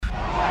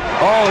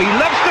Oh, he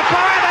loves the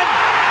fire then.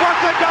 What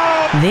a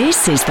goal!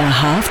 This is the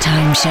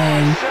Halftime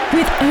Show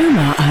with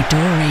Omar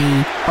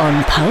Adori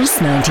on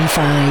Pulse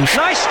 95.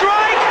 Nice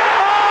strike!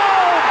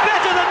 Oh,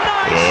 better than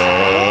nice!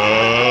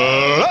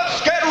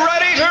 Let's get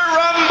ready to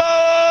rumble!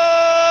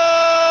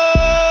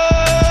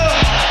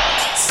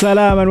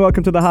 Salam and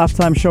welcome to the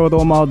Halftime Show with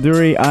Omar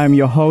Adori. I'm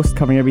your host,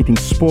 covering everything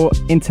sport,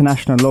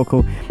 international and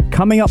local.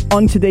 Coming up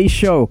on today's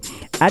show,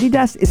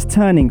 Adidas is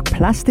turning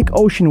plastic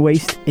ocean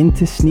waste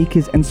into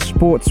sneakers and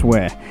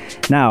sportswear.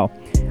 Now,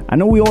 I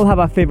know we all have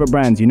our favorite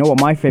brands. You know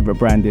what my favorite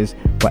brand is.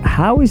 But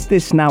how is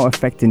this now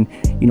affecting,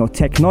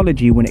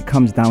 technology when it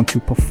comes down to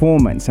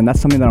performance? And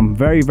that's something that I'm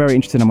very, very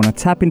interested in. I'm going to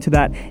tap into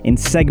that in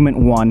segment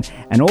 1.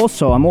 And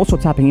also, I'm also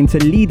tapping into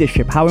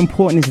leadership. How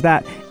important is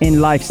that in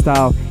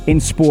lifestyle, in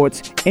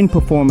sports, in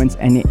performance,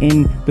 and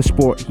in the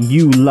sport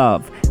you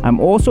love? I'm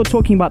also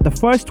talking about the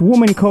first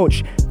woman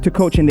coach to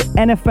coach in the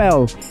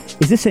NFL.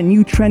 Is this a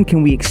new trend?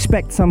 Can we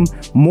expect some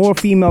more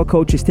female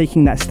coaches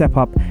taking that step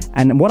up?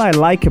 And what I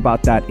like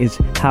about that is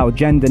how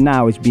gender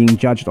now is being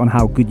judged on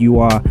how good you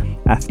are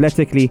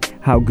athletically,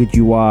 how good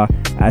you are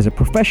as a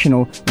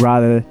professional,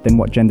 rather than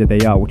what gender they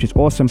are, which is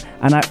awesome.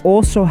 And I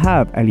also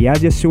have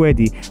Alyazia Al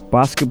Suwaidi,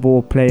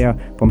 basketball player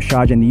from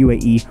Sharjah in the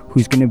UAE,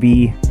 who's going to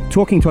be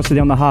talking to us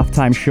today on the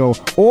Halftime Show,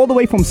 all the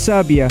way from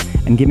Serbia,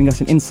 and giving us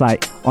an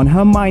insight on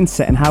her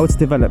mindset and how it's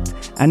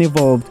developed and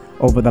evolved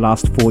over the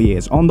last 4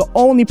 years. On the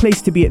only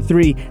place to be at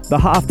 3, the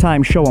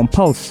Halftime Show on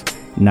Pulse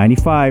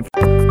 95.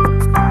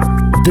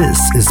 This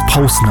is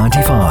Pulse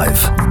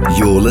 95.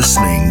 You're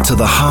listening to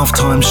the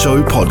Halftime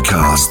Show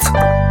podcast.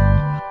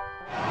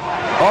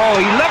 Oh,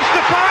 he loves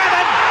the fire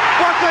then.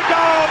 What a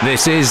goal!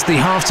 This is the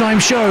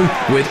Halftime Show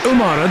with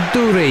Omar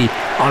Adori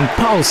on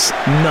Pulse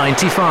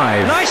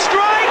 95. Nice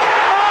strike!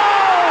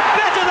 Oh,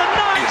 better than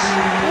nice!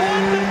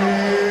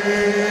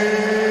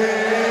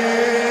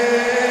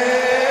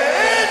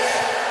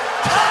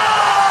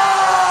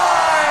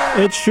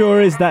 It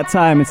sure is that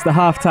time. It's the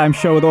Halftime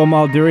Show with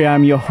Omar Adori.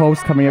 I'm your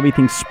host, covering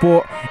everything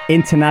sport,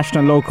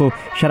 international, local.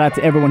 Shout out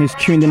to everyone who's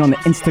tuned in on the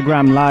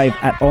Instagram live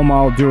at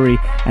Omar Adori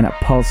and at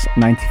Pulse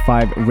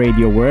 95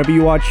 Radio. Wherever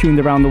you are tuned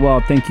around the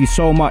world, thank you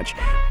so much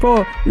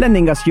for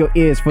lending us your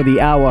ears for the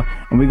hour.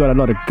 And we got a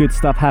lot of good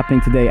stuff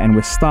happening today. And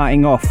we're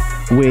starting off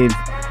with,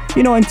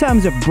 in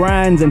terms of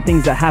brands and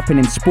things that happen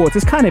in sports,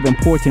 it's kind of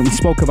important. We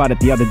spoke about it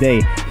the other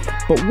day.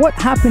 But what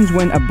happens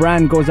when a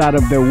brand goes out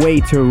of their way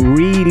to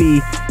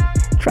really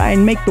try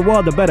and make the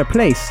world a better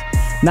place?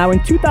 Now,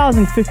 in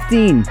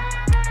 2015,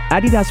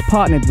 Adidas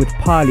partnered with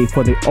Parley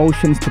for the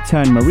oceans to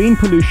turn marine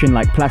pollution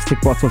like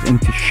plastic bottles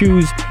into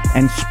shoes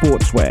and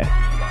sportswear.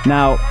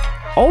 Now,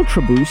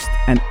 Ultra Boost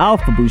and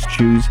Alpha Boost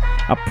shoes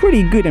are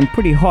pretty good and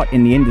pretty hot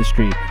in the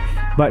industry.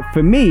 But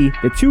for me,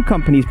 the two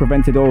companies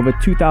prevented over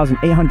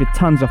 2,800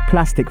 tons of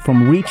plastic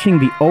from reaching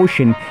the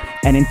ocean.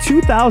 And in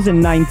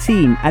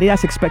 2019,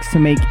 Adidas expects to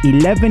make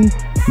 11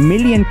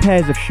 million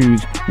pairs of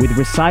shoes with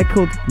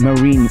recycled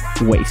marine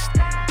waste.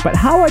 But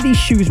how are these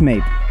shoes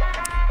made?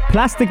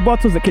 Plastic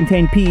bottles that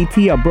contain PET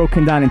are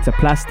broken down into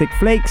plastic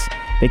flakes.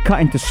 They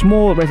cut into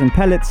small resin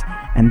pellets,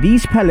 and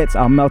these pellets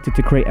are melted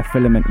to create a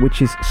filament,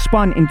 which is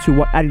spun into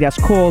what Adidas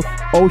call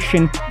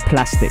ocean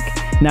plastic.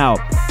 Now,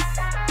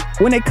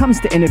 when it comes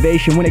to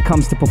innovation, when it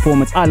comes to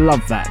performance, I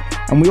love that.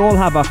 And we all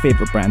have our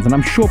favorite brands, and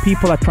I'm sure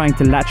people are trying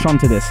to latch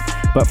onto this.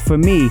 But for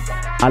me,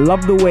 I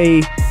love the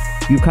way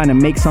you kind of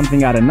make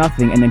something out of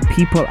nothing, and then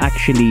people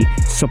actually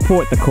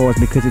support the cause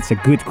because it's a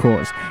good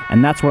cause.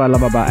 And that's what I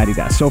love about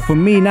Adidas. So for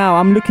me now,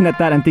 I'm looking at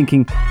that and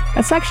thinking,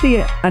 that's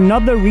actually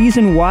another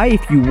reason why,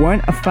 if you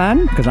weren't a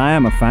fan, because I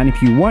am a fan,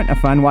 if you weren't a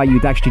fan, why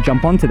you'd actually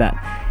jump onto that.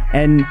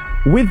 And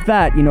with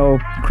that,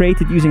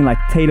 created using like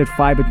tailored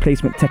fiber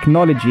placement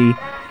technology,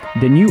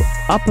 the new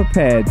upper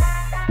paired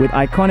with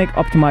iconic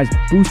optimized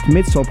boost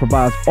midsole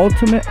provides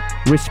ultimate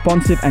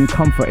responsive and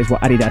comfort, is what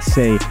Adidas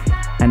say.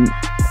 And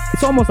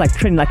it's almost like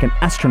training like an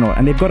astronaut.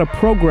 And they've got a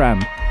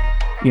program,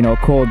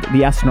 called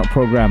the Astronaut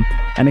Program,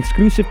 an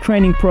exclusive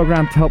training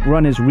program to help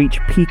runners reach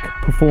peak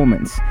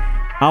performance.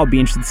 I'll be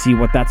interested to see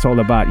what that's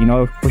all about,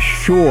 for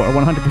sure,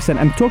 100%.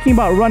 I'm talking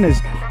about runners.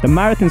 The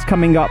marathon's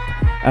coming up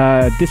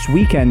this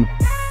weekend.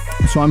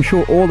 So I'm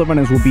sure all the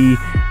runners will be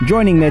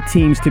joining their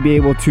teams to be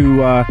able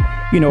to,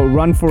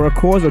 run for a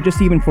cause or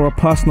just even for a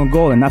personal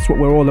goal. And that's what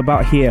we're all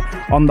about here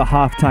on the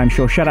Halftime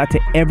Show. Shout out to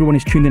everyone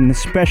who's tuned in, and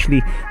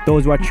especially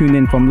those who are tuned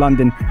in from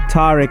London.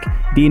 Tariq,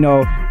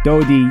 Dino,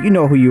 Dodi, you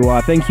know who you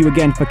are. Thank you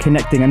again for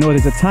connecting. I know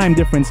there's a time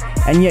difference,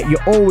 and yet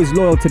you're always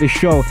loyal to the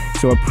show.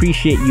 So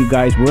appreciate you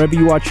guys. Wherever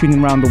you are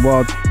tuning around the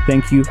world,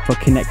 thank you for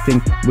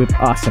connecting with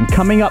us. And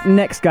coming up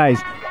next,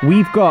 guys,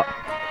 we've got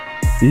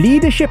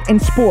leadership in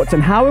sports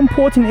and how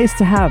important it is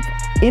to have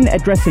in a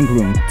dressing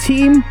room,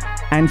 team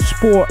and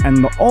sport, and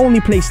the only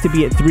place to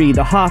be at 3,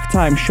 the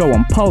Halftime Show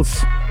on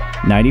Pulse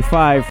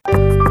 95.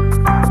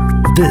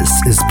 This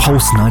is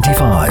Pulse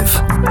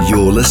 95.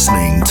 You're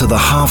listening to the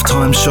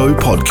Halftime Show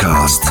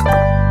podcast.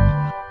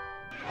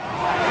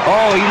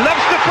 Oh, he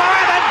loves the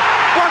fire then.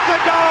 What a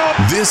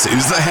goal! This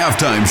is the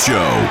Halftime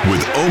Show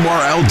with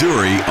Omar Al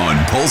Duri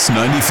on Pulse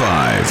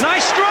 95.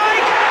 Nice strike!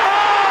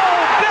 Oh,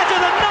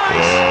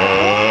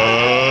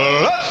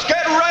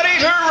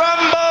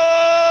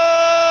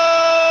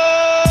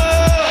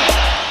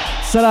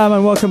 Salam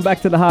and welcome back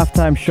to the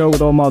Halftime Show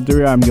with Omar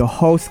Duria. I'm your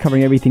host,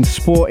 covering everything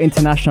sport,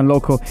 international,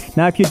 local.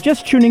 Now, if you're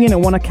just tuning in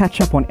and want to catch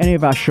up on any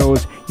of our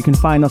shows, you can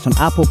find us on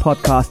Apple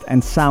Podcast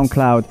and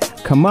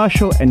SoundCloud,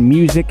 commercial and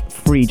music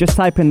free. Just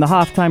type in the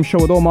Halftime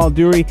Show with Omar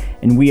Duri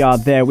and we are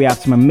there. We have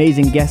some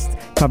amazing guests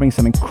covering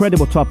some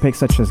incredible topics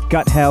such as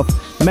gut health,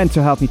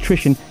 mental health,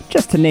 nutrition,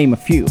 just to name a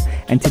few.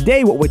 And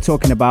today what we're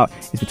talking about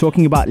is we're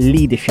talking about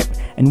leadership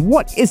and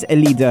what is a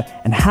leader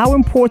and how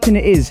important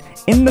it is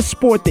in the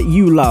sport that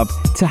you love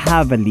to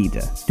have a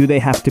leader. Do they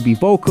have to be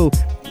vocal?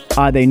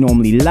 Are they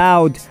normally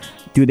loud?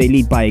 Do they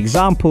lead by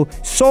example?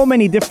 So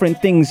many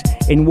different things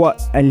in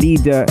what a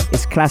leader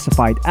is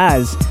classified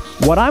as.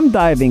 What I'm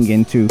diving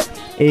into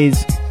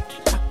is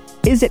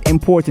it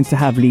important to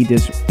have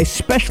leaders,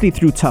 especially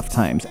through tough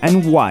times,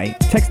 and why?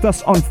 Text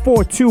us on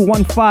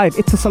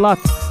 4215 Itisalat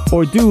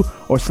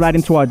or slide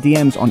into our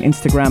DMs on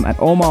Instagram at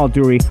Omar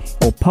Duri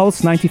or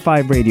Pulse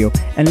 95 Radio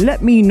and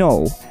let me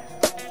know,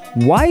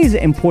 why is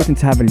it important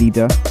to have a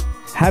leader?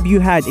 Have you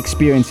had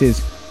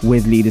experiences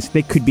with leaders?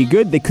 They could be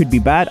good, they could be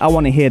bad. I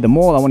want to hear them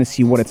all. I want to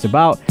see what it's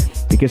about,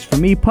 because for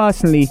me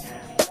personally,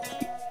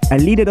 a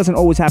leader doesn't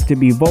always have to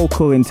be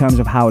vocal in terms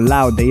of how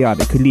loud they are.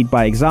 They could lead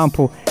by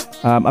example.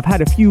 I've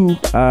had a few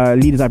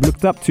leaders I've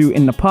looked up to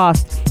in the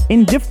past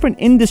in different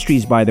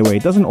industries, by the way.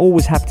 It doesn't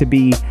always have to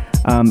be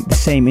the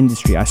same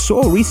industry. I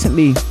saw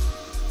recently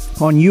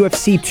on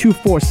UFC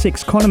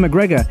 246, Conor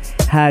McGregor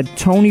had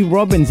Tony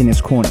Robbins in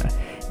his corner.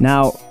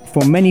 Now,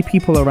 for many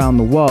people around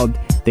the world,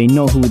 they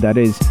know who that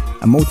is,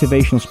 a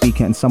motivational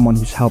speaker and someone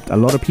who's helped a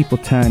lot of people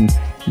turn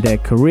their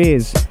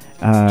careers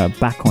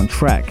back on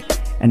track.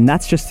 And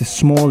that's just a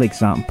small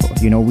example.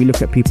 You know, we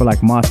look at people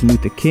like Martin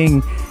Luther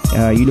King.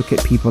 You look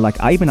at people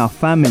like even our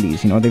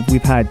families. You know,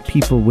 we've had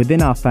people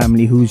within our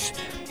family who's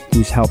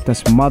helped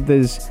us,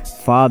 mothers,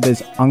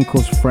 fathers,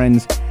 uncles,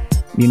 friends.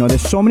 You know,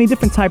 there's so many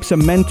different types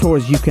of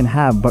mentors you can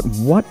have, but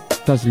what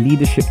does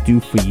leadership do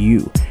for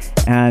you?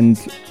 And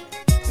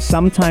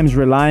sometimes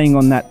relying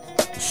on that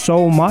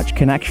so much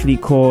can actually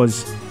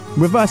cause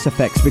reverse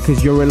effects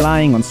because you're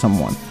relying on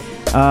someone.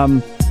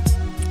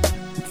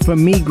 For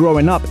me,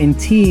 growing up in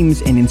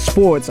teams and in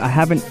sports, I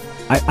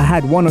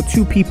had one or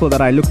two people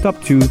that I looked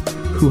up to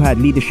who had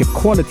leadership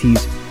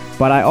qualities,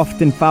 but I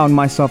often found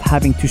myself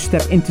having to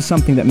step into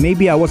something that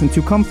maybe I wasn't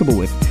too comfortable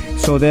with.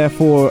 So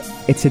therefore,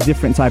 it's a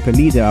different type of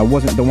leader. I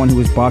wasn't the one who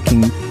was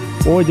barking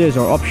orders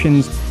or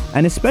options.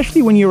 And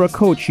especially when you're a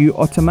coach, you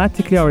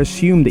automatically are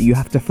assumed that you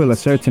have to fill a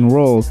certain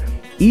role.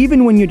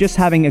 Even when you're just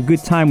having a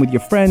good time with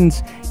your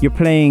friends, you're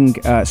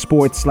playing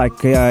sports like,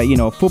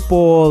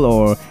 football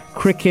or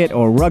cricket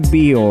or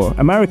rugby or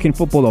American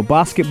football or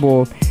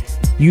basketball,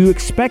 you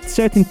expect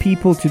certain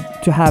people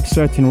to have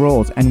certain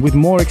roles. And with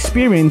more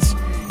experience,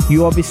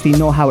 you obviously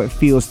know how it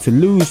feels to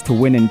lose, to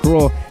win and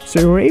draw. So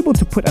you're able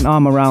to put an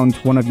arm around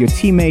one of your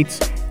teammates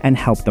and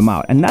help them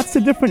out. And that's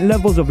the different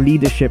levels of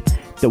leadership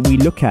that we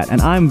look at.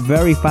 And I'm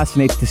very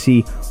fascinated to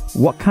see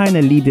what kind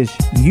of leaders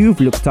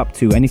you've looked up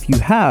to. And if you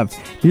have,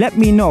 let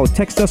me know.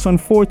 Text us on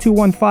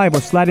 4215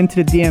 or slide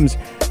into the DMs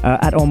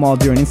at Omar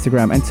Duri on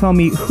Instagram and tell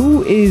me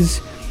who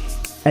is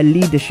a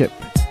leadership,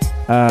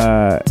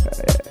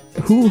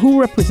 who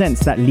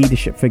represents that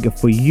leadership figure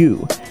for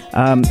you.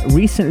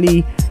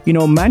 Recently, you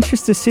know,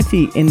 Manchester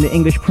City in the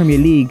English Premier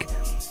League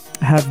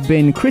have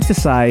been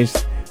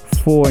criticized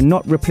for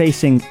not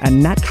replacing a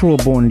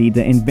natural-born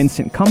leader in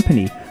Vincent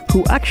Kompany,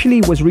 who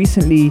actually was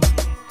recently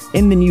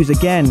in the news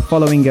again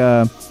following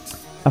a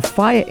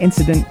fire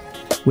incident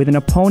with an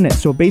opponent.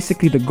 So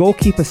basically the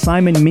goalkeeper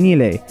Simon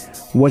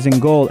Mignolet was in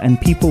goal and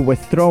people were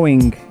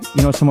throwing,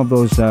 you know, some of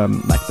those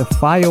like the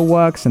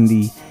fireworks and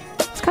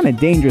it's kind of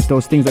dangerous,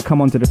 those things that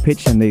come onto the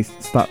pitch and they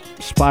start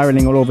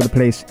spiraling all over the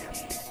place.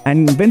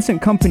 And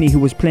Vincent Kompany, who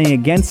was playing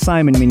against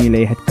Simon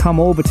Mignolet, had come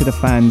over to the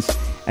fans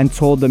and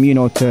told them, you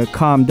know, to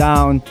calm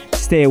down,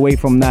 stay away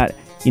from that,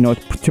 you know,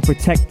 to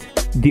protect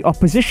the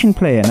opposition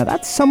player. Now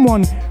that's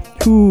someone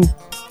who,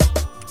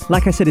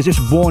 like I said, is just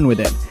born with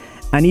it.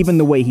 And even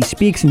the way he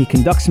speaks and he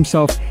conducts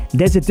himself,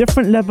 there's a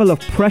different level of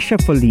pressure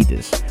for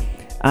leaders.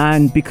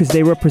 And because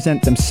they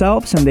represent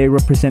themselves and they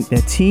represent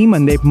their team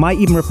and they might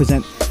even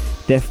represent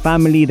their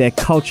family, their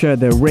culture,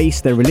 their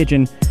race, their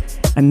religion.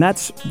 And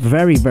that's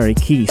very, very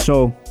key.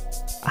 So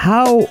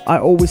how I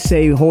always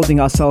say holding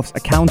ourselves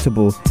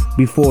accountable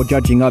before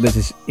judging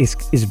others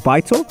is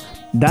vital.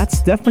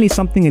 That's definitely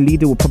something a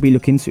leader will probably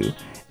look into.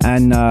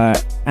 And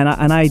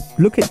I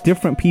look at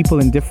different people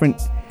in different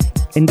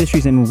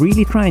industries and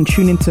really try and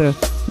tune into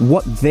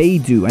what they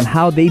do and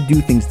how they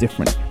do things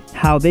different,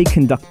 how they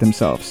conduct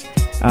themselves,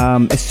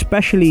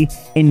 especially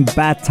in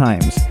bad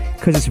times,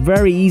 because it's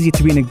very easy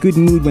to be in a good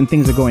mood when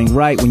things are going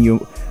right, when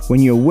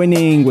you're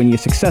winning, when you're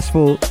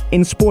successful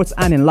in sports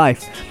and in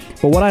life.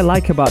 But what I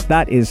like about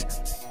that is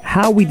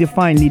how we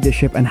define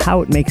leadership and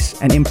how it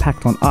makes an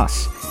impact on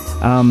us.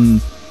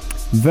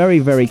 Very,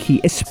 very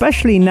key,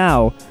 especially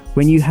now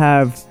when you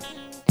have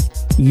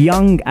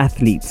young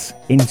athletes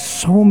in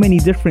so many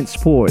different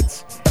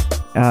sports,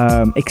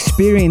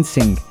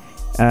 experiencing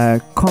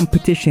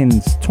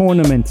competitions,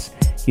 tournaments.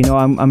 You know,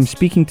 I'm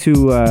speaking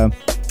to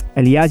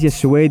Alyazia Al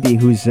Suwaidi,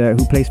 who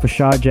plays for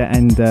Sharjah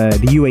and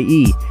the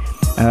UAE.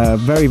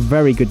 Very,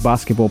 very good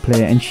basketball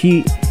player. And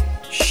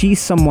she's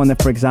someone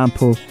that, for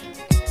example,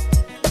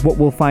 what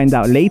we'll find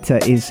out later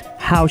is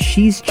how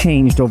she's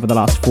changed over the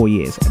last 4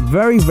 years.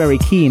 Very, very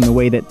key in the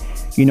way that,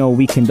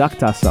 we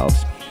conduct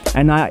ourselves.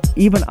 And I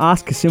even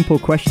ask a simple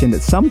question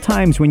that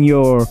sometimes when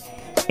you're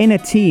in a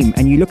team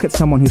and you look at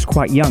someone who's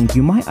quite young,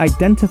 you might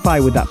identify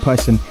with that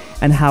person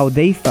and how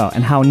they felt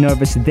and how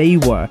nervous they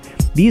were.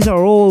 These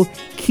are all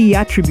key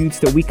attributes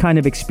that we kind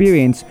of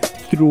experience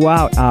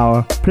throughout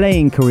our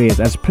playing careers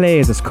as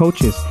players, as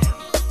coaches.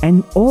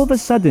 And all of a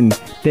sudden,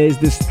 there's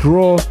this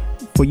draw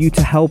for you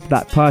to help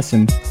that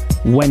person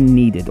when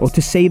needed, or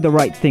to say the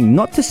right thing.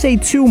 Not to say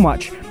too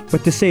much,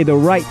 but to say the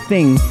right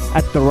thing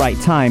at the right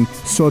time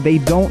so they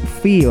don't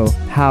feel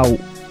how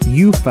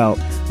you felt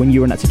when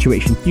you were in that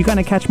situation. You kind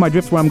of catch my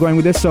drift where I'm going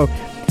with this. So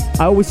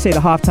I always say the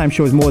halftime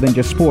show is more than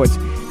just sports.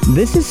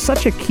 This is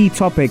such a key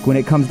topic when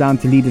it comes down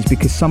to leaders,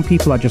 because some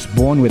people are just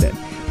born with it.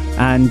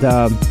 And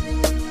I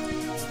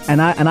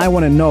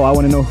want to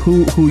know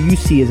who you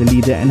see as a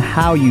leader and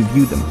how you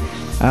view them.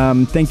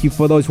 Thank you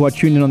for those who are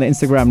tuning in on the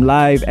Instagram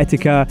live,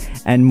 Etika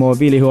and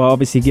Morvili, who are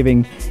obviously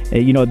giving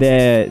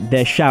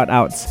their shout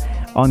outs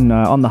on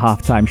the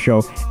halftime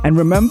show. And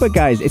remember,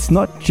 guys, it's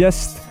not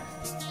just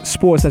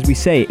sports, as we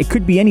say. It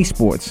could be any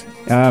sports,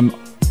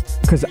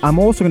 because I'm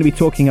also going to be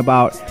talking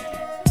about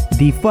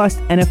the first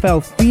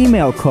NFL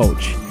female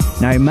coach.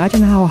 Now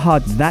imagine how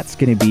hard that's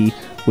going to be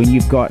when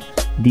you've got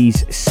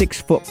these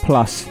 6 foot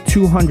plus,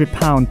 200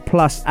 pound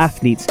plus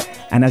athletes,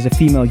 and as a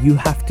female you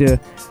have to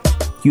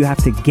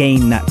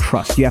gain that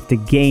trust. You have to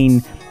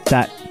gain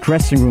that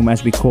dressing room,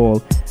 as we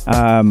call,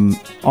 on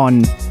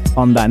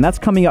that. And that's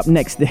coming up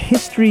next. The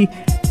history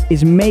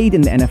is made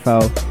in the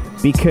NFL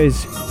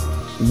because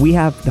we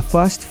have the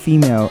first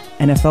female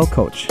NFL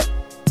coach.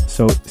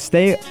 So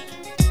stay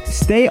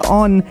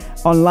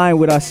online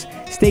with us.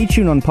 Stay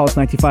tuned on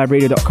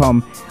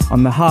pulse95radio.com,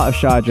 on the heart of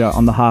Sharjah,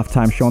 on the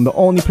halftime show, on the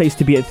only place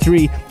to be at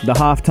 3, the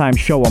halftime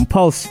show on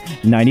Pulse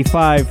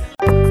 95.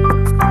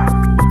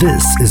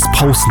 This is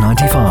Pulse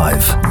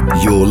 95.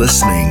 You're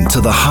listening to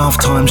the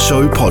Halftime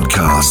Show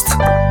podcast.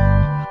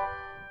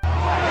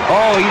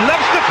 Oh, he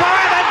loves to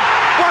fire that.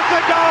 What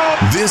a goal!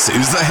 This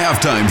is the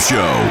Halftime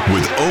Show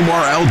with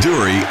Omar Al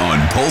Duri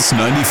on Pulse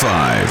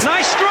 95.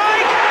 Nice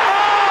strike!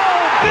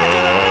 Oh, bit of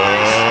the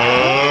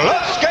nice.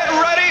 Let's get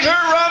ready to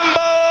rumble!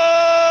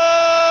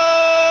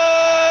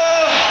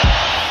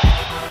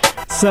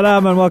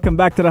 Salam and welcome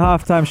back to the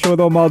halftime show with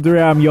Omar Al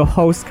Duri. I'm your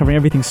host, covering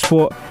everything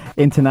sport,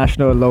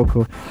 international and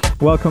local.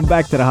 Welcome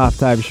back to the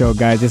halftime show,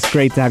 guys. It's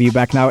great to have you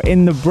back. Now,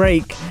 in the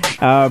break,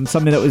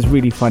 something that was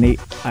really funny.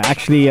 I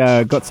actually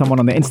got someone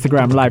on the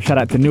Instagram live. Shout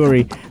out to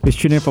Nouri, who's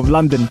tuning in from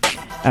London.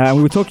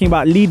 We were talking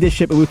about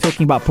leadership, we were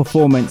talking about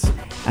performance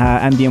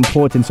and the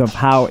importance of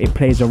how it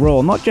plays a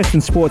role, not just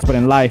in sports, but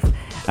in life.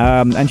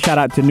 And shout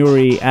out to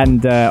Nouri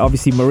and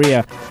obviously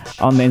Maria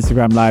on the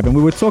Instagram live. And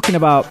we were talking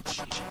about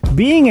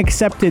being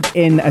accepted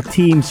in a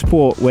team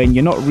sport when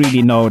you're not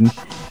really known.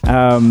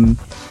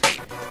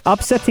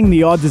 Upsetting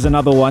the odds is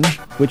another one,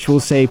 which we'll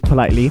say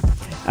politely.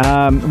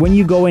 When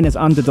you go in as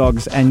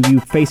underdogs and you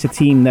face a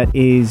team that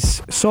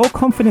is so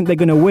confident they're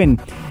going to win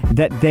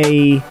that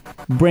they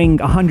bring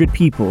 100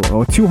 people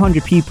or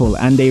 200 people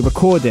and they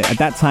record it at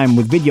that time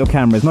with video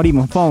cameras, not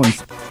even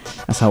phones.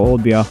 That's how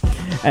old we are.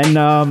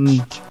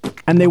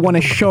 And they want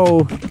to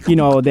show,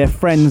 their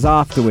friends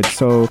afterwards.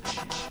 So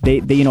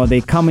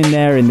they come in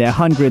there in their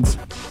hundreds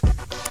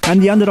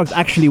and the underdogs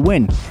actually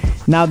win.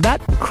 Now that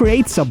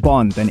creates a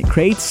bond, and it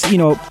creates,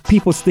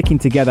 people sticking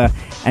together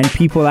and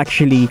people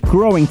actually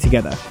growing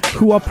together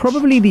who are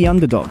probably the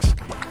underdogs,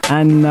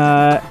 and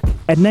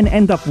then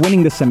end up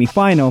winning the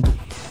semi-final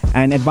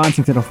and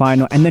advancing to the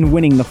final and then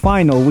winning the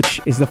final, which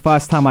is the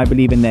first time I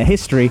believe in their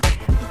history.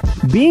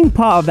 Being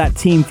part of that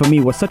team for me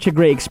was such a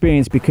great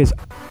experience because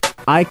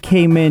I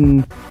came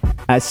in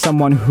as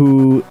someone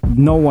who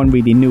no one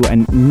really knew,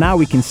 and now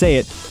we can say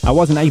it, I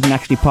wasn't even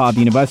actually part of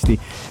the university.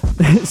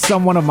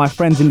 One of my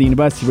friends in the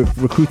university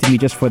recruited me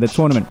just for the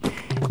tournament.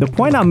 The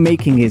point I'm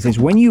making is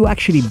when you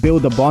actually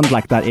build a bond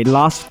like that, it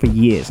lasts for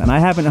years. And I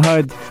haven't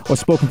heard or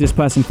spoken to this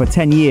person for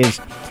 10 years,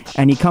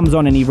 and he comes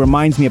on and he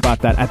reminds me about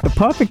that at the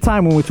perfect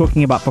time when we're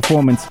talking about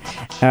performance,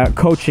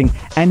 coaching,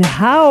 and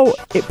how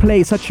it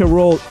plays such a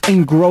role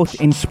in growth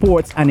in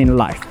sports and in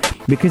life.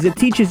 Because it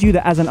teaches you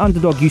that as an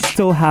underdog, you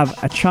still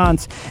have a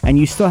chance and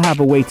you still have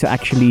a way to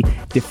actually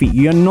defeat.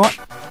 You're not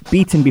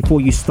beaten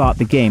before you start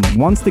the game.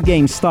 Once the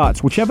game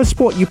starts, whichever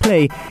sport you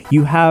play,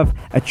 you have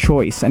a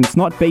choice. And it's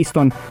not based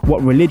on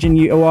what religion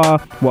you are,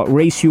 what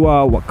race you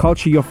are, what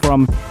culture you're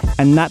from.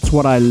 And that's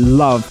what I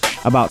love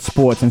about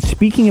sports. And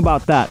speaking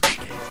about that,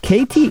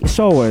 Katie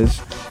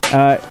Sowers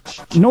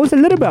knows a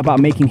little bit about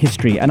making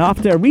history, and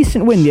after a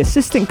recent win, the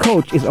assistant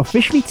coach is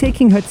officially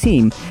taking her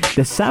team,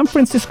 the San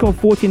Francisco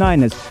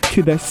 49ers,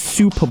 to the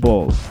Super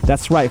Bowl.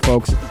 That's right,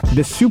 folks.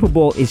 The Super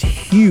Bowl is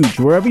huge.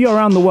 Wherever you're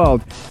around the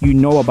world, you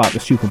know about the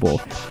Super Bowl.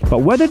 But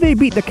whether they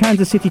beat the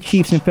Kansas City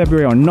Chiefs in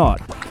February or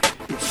not,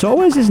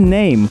 Suwaidi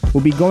name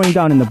will be going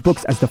down in the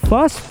books as the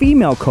first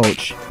female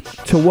coach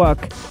to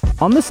work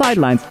on the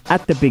sidelines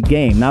at the big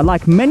game. Now,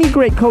 like many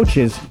great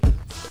coaches,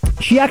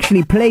 she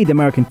actually played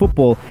American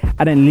football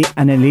at an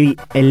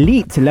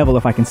elite level,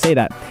 if I can say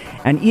that.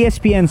 And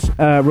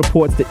ESPN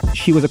reports that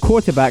she was a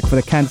quarterback for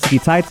the Kansas City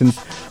Titans,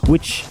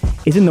 which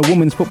is in the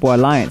Women's Football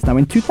Alliance. Now,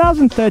 in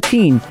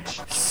 2013,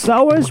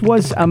 Suwaidi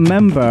was a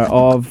member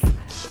of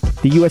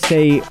the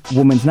USA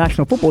Women's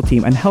National Football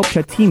Team and helped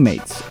her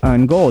teammates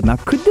earn gold. Now,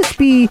 could this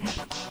be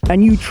a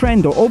new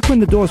trend or open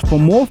the doors for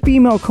more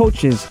female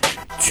coaches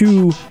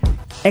to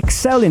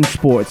excel in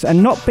sports,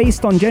 and not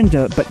based on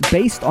gender, but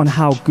based on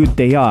how good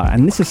they are?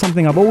 And this is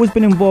something I've always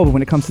been involved with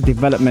when it comes to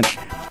development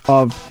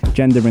of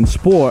gender in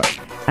sport,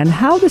 and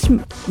how this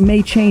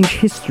may change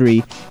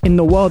history in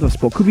the world of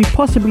sport. Could we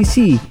possibly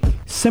see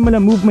similar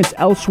movements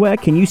elsewhere?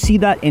 Can you see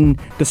that in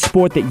the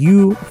sport that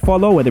you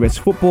follow, whether it's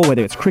football,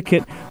 whether it's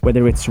cricket,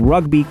 whether it's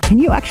rugby? Can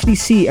you actually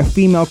see a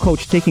female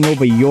coach taking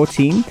over your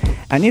team?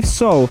 And if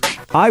so,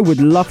 I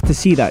would love to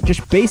see that.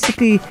 Just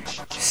basically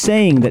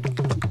saying that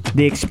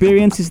the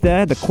experience is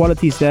there, the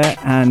quality is there,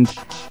 and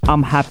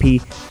I'm happy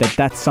that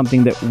that's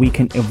something that we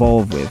can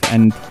evolve with.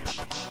 And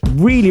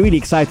really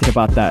excited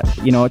about that.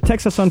 You know,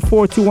 text us on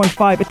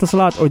 4215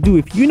 Itasalat, or do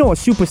if you know a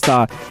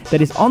superstar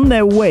that is on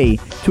their way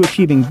to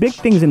achieving big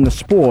things in the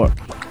sport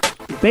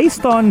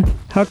based on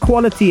her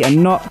quality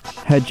and not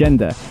her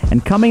gender.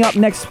 And coming up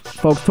next,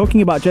 folks,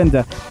 talking about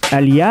gender,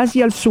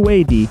 Alyazia Al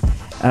Suwaidi,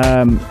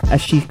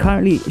 as she's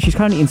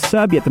currently in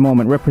Serbia at the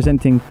moment,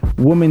 representing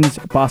women's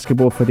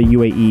basketball for the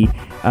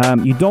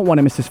UAE. You don't want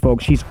to miss this,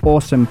 folks. She's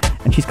awesome,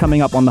 and she's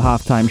coming up on the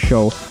halftime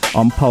show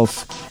on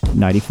Pulse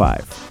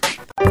 95.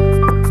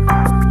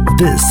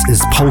 This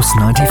is Pulse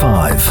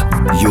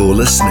 95. You're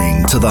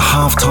listening to the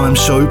Halftime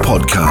Show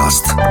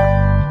podcast.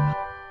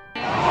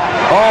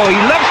 Oh, he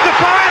loves the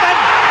fire, then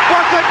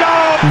what a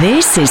goal!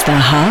 This is the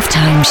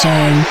Halftime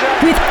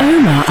Show with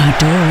Omar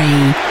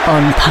Adori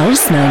on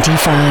Pulse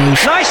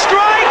 95. Nice strike!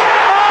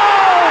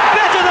 Oh,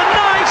 better than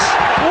nice!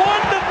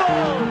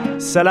 Wonderful!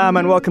 Salam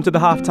and welcome to the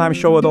Halftime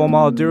Show with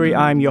Omar Adori.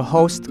 I'm your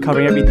host,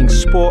 covering everything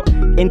sport,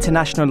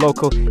 international,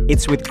 local.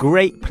 It's with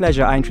great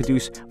pleasure I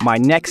introduce my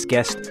next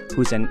guest,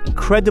 who's an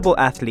incredible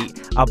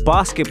athlete, a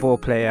basketball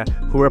player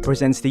who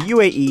represents the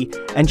UAE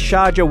and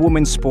Sharjah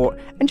women's sport,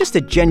 and just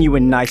a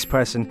genuine nice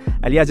person.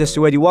 Alyazia Al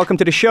Suwaidi, welcome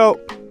to the show.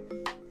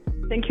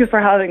 Thank you for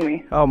having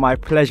me. Oh, my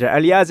pleasure.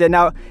 Alyazia,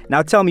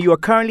 now tell me, you are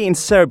currently in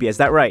Serbia, is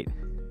that right?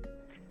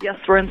 Yes,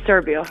 we're in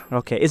Serbia.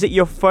 Okay, is it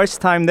your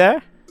first time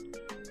there?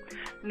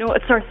 No,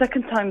 it's our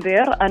second time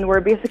there, and we're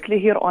basically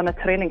here on a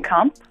training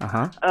camp,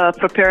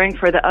 preparing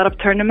for the Arab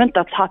tournament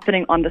that's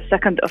happening on the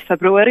 2nd of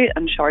February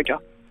in Sharjah.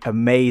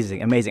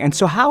 Amazing. And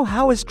so how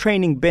has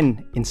training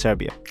been in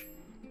Serbia?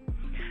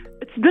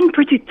 It's been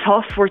pretty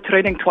tough. We're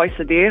training twice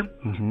a day.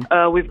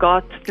 We've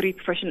got 3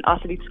 professional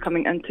athletes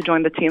coming in to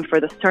join the team for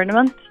this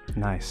tournament.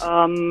 Nice.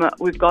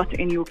 We've got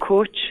a new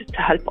coach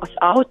to help us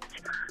out.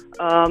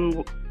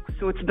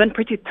 So it's been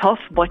pretty tough,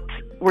 but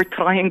we're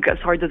trying as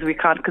hard as we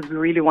can because we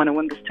really want to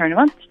win this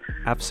tournament.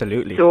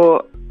 Absolutely.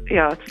 So,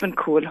 yeah, it's been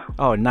cool.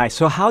 Oh, nice.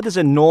 So how does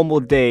a normal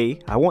day,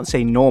 I won't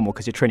say normal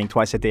because you're training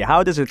twice a day,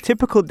 how does a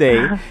typical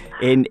day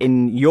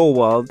in your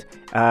world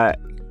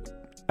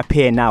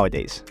appear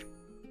nowadays?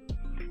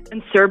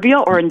 In Serbia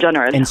or in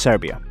general? In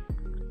Serbia.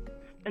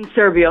 In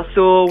Serbia.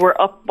 So we're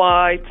up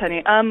by 10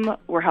 a.m.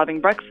 We're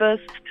having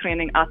breakfast,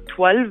 training at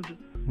 12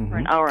 for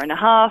an hour and a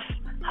half,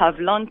 have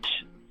lunch,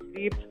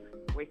 sleep,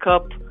 wake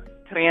up,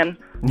 train,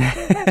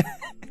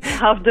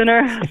 have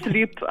dinner,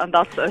 sleep, and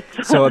that's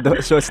it. So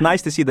it's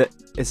nice to see that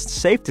it's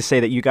safe to say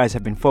that you guys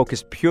have been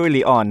focused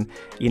purely on,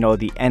 you know,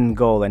 the end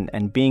goal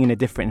and being in a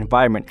different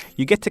environment.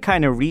 You get to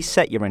kind of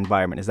reset your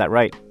environment, is that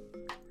right?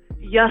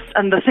 Yes,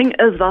 and the thing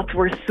is that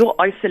we're so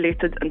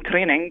isolated in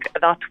training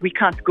that we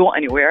can't go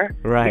anywhere.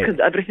 Right. Because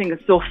everything is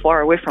so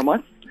far away from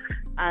us.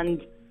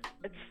 And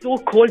it's so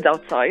cold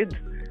outside.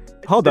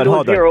 Hold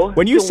on. Zero,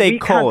 when you so say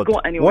cold,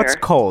 what's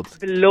cold?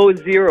 Below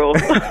zero.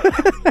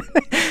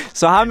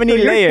 So how many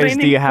layers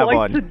do you have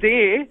on?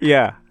 Today.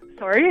 Yeah.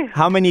 Sorry?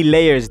 How many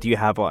layers do you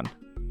have on?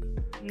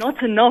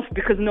 Not enough,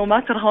 because no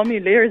matter how many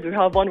layers we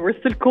have on, we're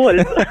still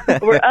cold.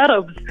 We're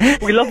Arabs.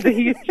 We love the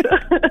heat.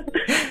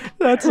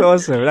 That's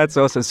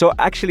awesome. So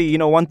actually, you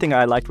know, one thing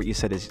I liked what you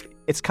said is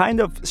it's kind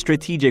of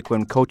strategic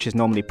when coaches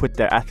normally put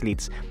their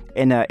athletes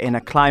in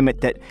a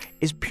climate that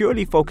is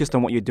purely focused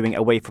on what you're doing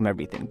away from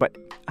everything. But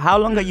how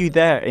long are you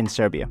there in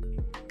Serbia?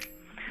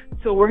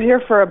 So we're here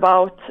for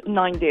about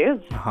 9 days.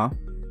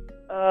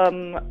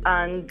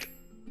 And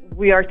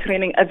we are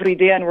training every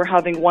day, and we're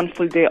having 1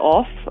 full day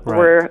off,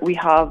 where we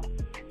have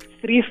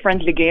 3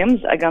 friendly games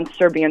against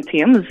Serbian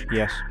teams.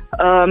 Yes.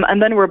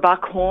 And then we're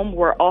back home.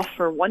 We're off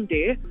for 1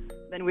 day.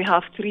 Then we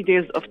have 3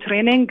 days of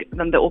training.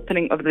 Then the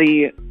opening of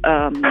the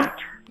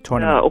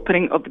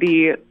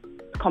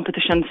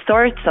competition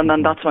starts, and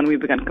then that's when we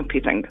begin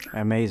competing.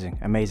 Amazing.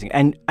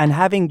 And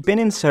having been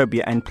in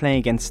Serbia and playing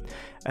against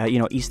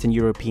Eastern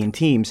European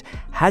teams,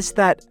 has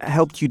that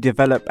helped you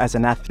develop as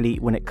an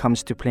athlete when it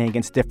comes to playing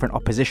against different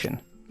opposition?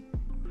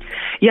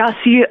 Yeah,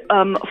 see,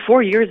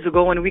 4 years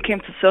ago when we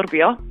came to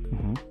Serbia,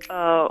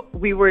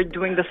 we were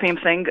doing the same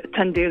thing,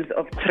 10 days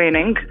of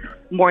training,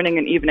 morning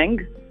and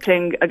evening,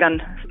 playing,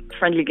 again,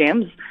 friendly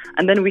games.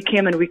 And then we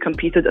came and we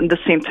competed in the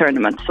same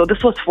tournament. So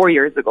this was 4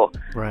 years ago.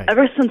 Right.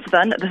 Ever since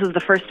then, this is the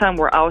first time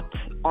we're out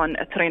on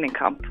a training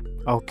camp.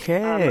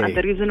 Okay. And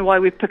the reason why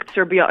we picked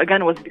Serbia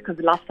again was because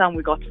last time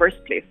we got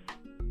first place.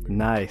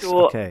 Nice.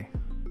 So, okay.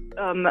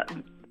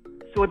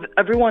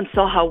 Everyone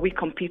saw how we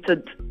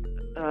competed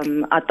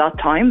at that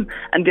time,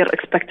 and they're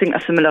expecting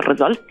a similar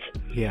result.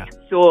 Yeah.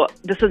 So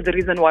this is the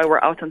reason why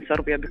we're out in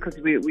Serbia, because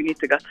we need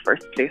to get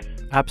first place.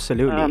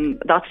 Absolutely.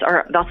 That's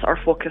our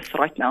focus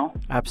right now.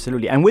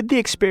 Absolutely. And with the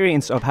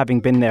experience of having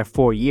been there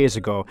 4 years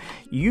ago,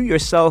 you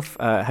yourself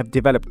have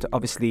developed,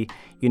 obviously,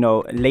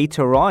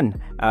 later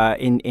on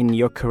in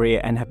your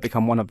career and have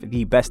become one of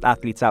the best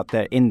athletes out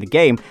there in the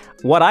game.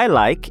 What I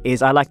like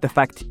the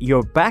fact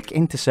you're back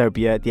into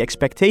Serbia. The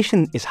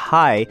expectation is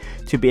high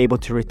to be able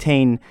to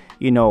retain,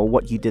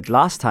 what you did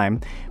last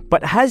time.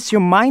 But has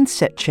your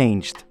mindset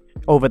changed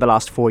over the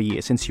last 4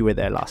 years since you were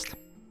there last?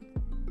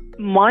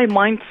 My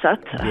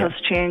mindset has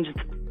changed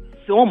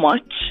so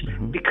much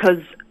because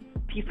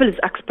people's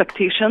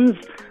expectations,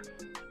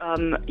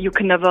 you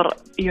can never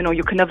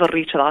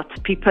reach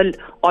that. People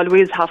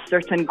always have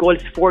certain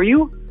goals for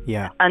you.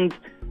 Yeah. And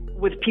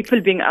with people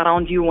being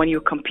around you when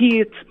you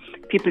compete,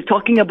 people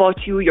talking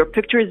about you, your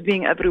pictures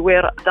being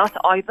everywhere, that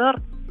either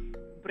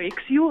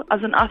breaks you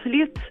as an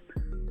athlete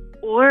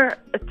or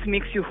it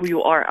makes you who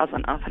you are as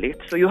an athlete.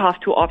 So you have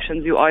two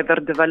options. You either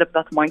develop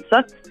that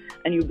mindset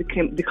and you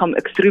become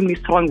extremely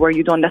strong where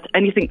you don't let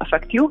anything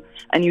affect you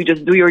and you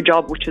just do your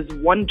job, which is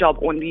one job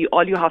only.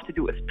 All you have to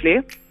do is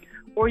play,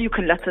 or you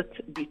can let it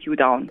beat you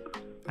down.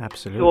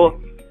 Absolutely.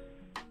 So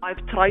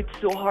I've tried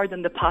so hard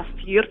in the past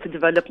year to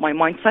develop my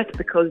mindset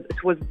because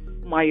it was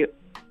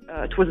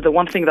the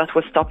one thing that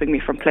was stopping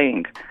me from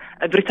playing.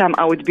 Every time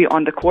I would be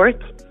on the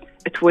court,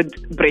 it would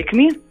break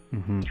me.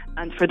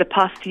 And for the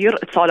past year,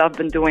 it's all I've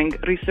been doing,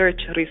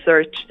 research,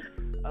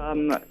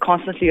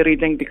 constantly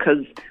reading,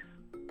 because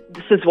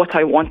this is what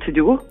I want to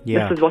do.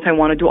 Yeah. This is what I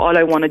want to do. All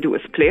I want to do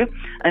is play.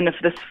 And if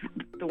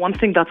the one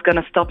thing that's going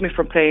to stop me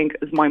from playing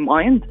is my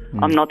mind,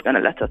 I'm not going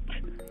to let it.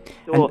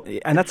 So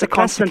and that's a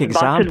classic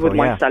example with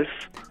myself.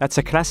 That's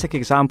a classic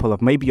example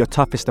of maybe your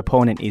toughest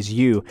opponent is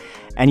you.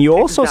 And you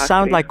also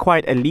sound like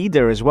quite a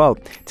leader as well.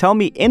 Tell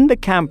me, in the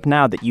camp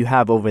now that you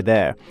have over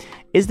there,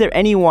 is there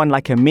anyone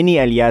like a mini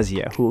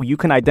Alyazia who you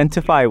can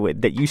identify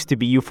with that used to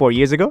be you 4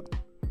 years ago?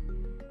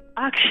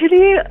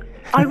 Actually,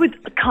 I would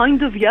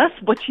kind of, yes,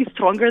 but she's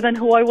stronger than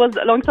who I was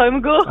a long time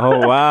ago.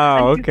 Oh,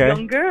 wow, and okay. She's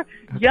younger.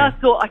 Okay. Yeah,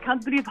 so I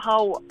can't believe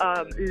how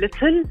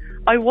little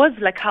I was,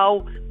 like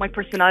how my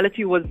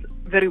personality was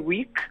very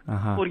weak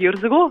 4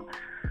 years ago.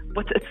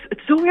 But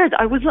it's so weird.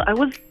 I wasn't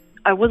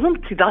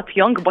that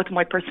young, but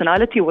my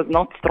personality was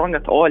not strong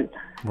at all.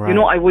 Right.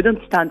 I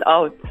wouldn't stand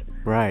out.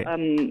 Right.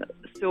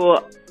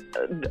 So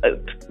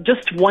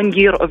just 1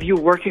 year of you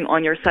working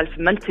on yourself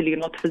mentally,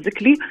 not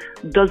physically,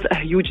 does a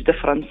huge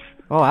difference.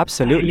 Oh,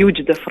 absolutely. A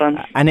huge difference.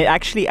 And it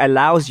actually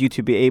allows you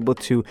to be able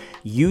to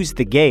use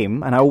the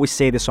game. And I always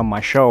say this on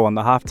my show, on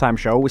the halftime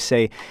show, I always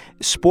say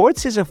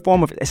sports is a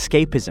form of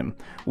escapism.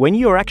 When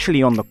you're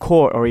actually on the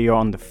court or you're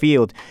on the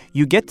field,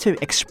 you get to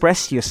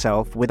express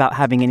yourself without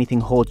having anything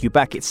hold you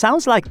back. It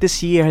sounds like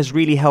this year has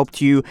really helped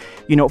you,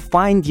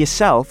 find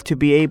yourself to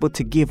be able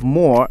to give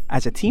more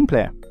as a team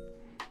player.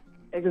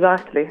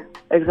 Exactly.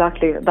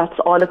 That's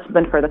all it's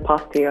been for the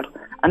past year.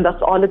 And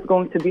that's all it's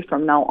going to be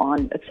from now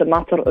on. It's a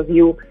matter of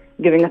you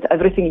giving it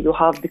everything you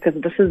have, because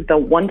this is the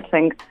one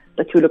thing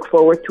that you look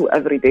forward to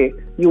every day.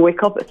 You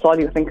wake up, it's all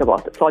you think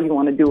about. It's all you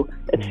want to do.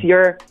 It's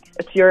your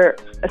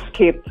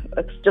escape.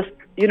 It's just,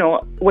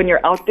 when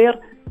you're out there,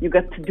 you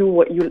get to do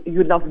what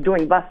you love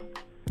doing best.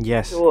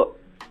 Yes. So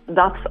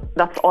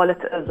that's all it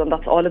is, and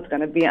that's all it's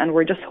going to be. And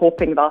we're just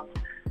hoping that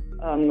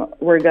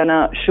we're going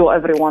to show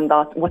everyone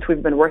that what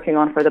we've been working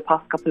on for the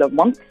past couple of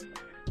months.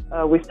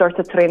 We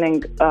started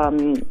training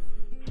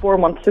 4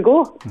 months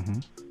ago,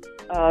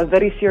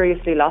 very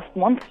seriously last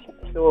month.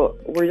 So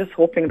we're just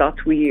hoping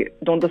that we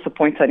don't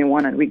disappoint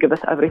anyone and we give it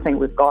everything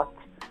we've got.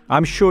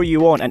 I'm sure you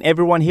won't. And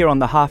everyone here on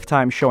the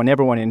halftime show and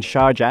everyone in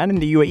Sharjah and in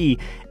the UAE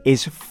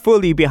is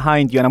fully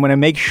behind you. And I'm going to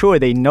make sure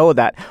they know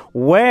that.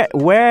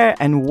 Where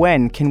and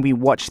when can we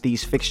watch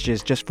these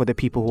fixtures, just for the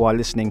people who are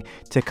listening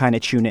to kind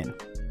of tune in?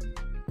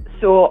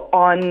 So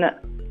on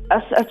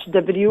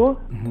SHJWS,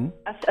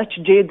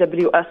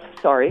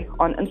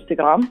 on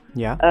Instagram.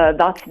 Yeah.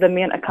 That's the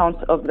main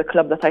account of the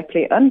club that I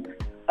play in.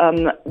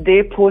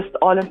 They post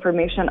all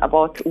information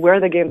about where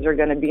the games are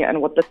going to be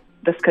and what the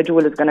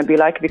schedule is going to be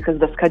like, because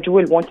the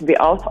schedule won't be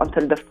out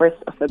until the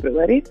 1st of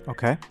February.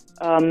 Okay.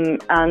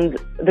 And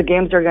the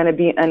games are going to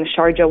be in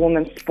Sharjah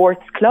Women's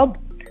Sports Club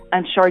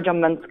and Sharjah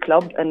Men's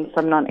Club in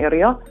Samnan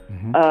area.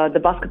 The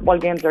basketball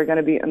games are going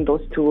to be in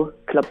those two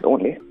clubs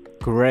only.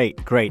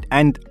 Great.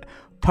 And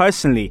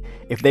personally,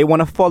 if they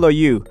want to follow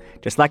you,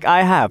 just like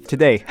I have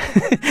today,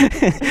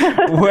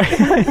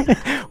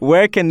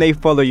 where can they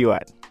follow you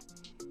at?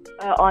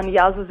 On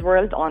Yaz's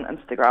World on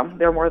Instagram.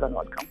 They're more than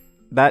welcome.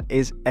 That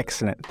is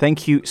excellent.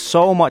 Thank you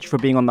so much for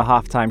being on the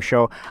Halftime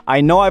Show.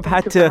 I know I've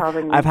had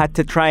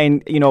to try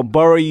and,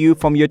 borrow you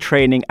from your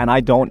training, and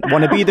I don't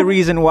want to be the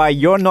reason why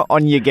you're not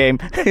on your game.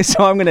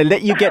 So I'm going to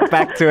let you get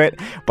back to it.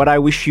 But I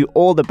wish you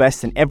all the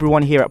best, and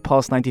everyone here at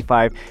Pulse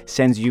 95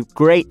 sends you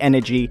great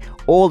energy,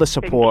 all the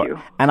support. Thank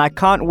you. And I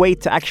can't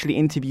wait to actually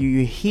interview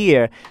you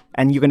here,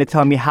 and you're going to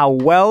tell me how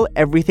well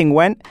everything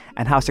went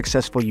and how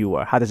successful you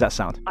were. How does that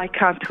sound? I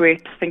can't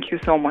wait. Thank you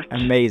so much.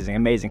 Amazing,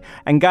 amazing.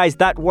 And guys,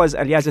 that was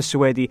Alyazia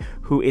Suwaidi,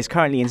 who is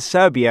currently in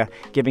Serbia,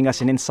 giving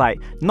us an insight,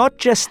 not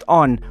just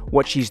on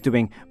what she's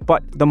doing,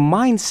 but the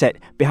mindset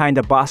behind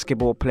a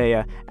basketball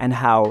player and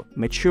how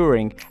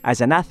maturing as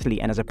an athlete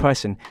and as a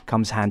person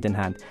comes hand in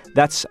hand.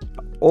 That's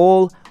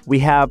all we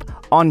have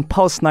on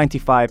Pulse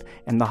 95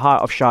 in the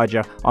heart of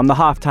Sharjah on the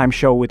Halftime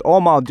Show with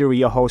Omar Al-Duri,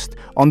 your host,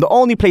 on the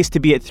only place to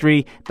be at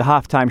 3, the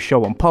Halftime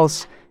Show on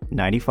Pulse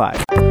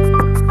 95.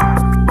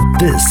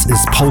 This is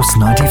Pulse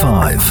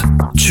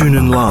 95. Tune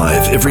in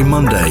live every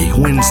Monday,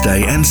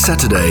 Wednesday and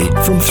Saturday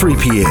from 3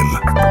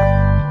 p.m.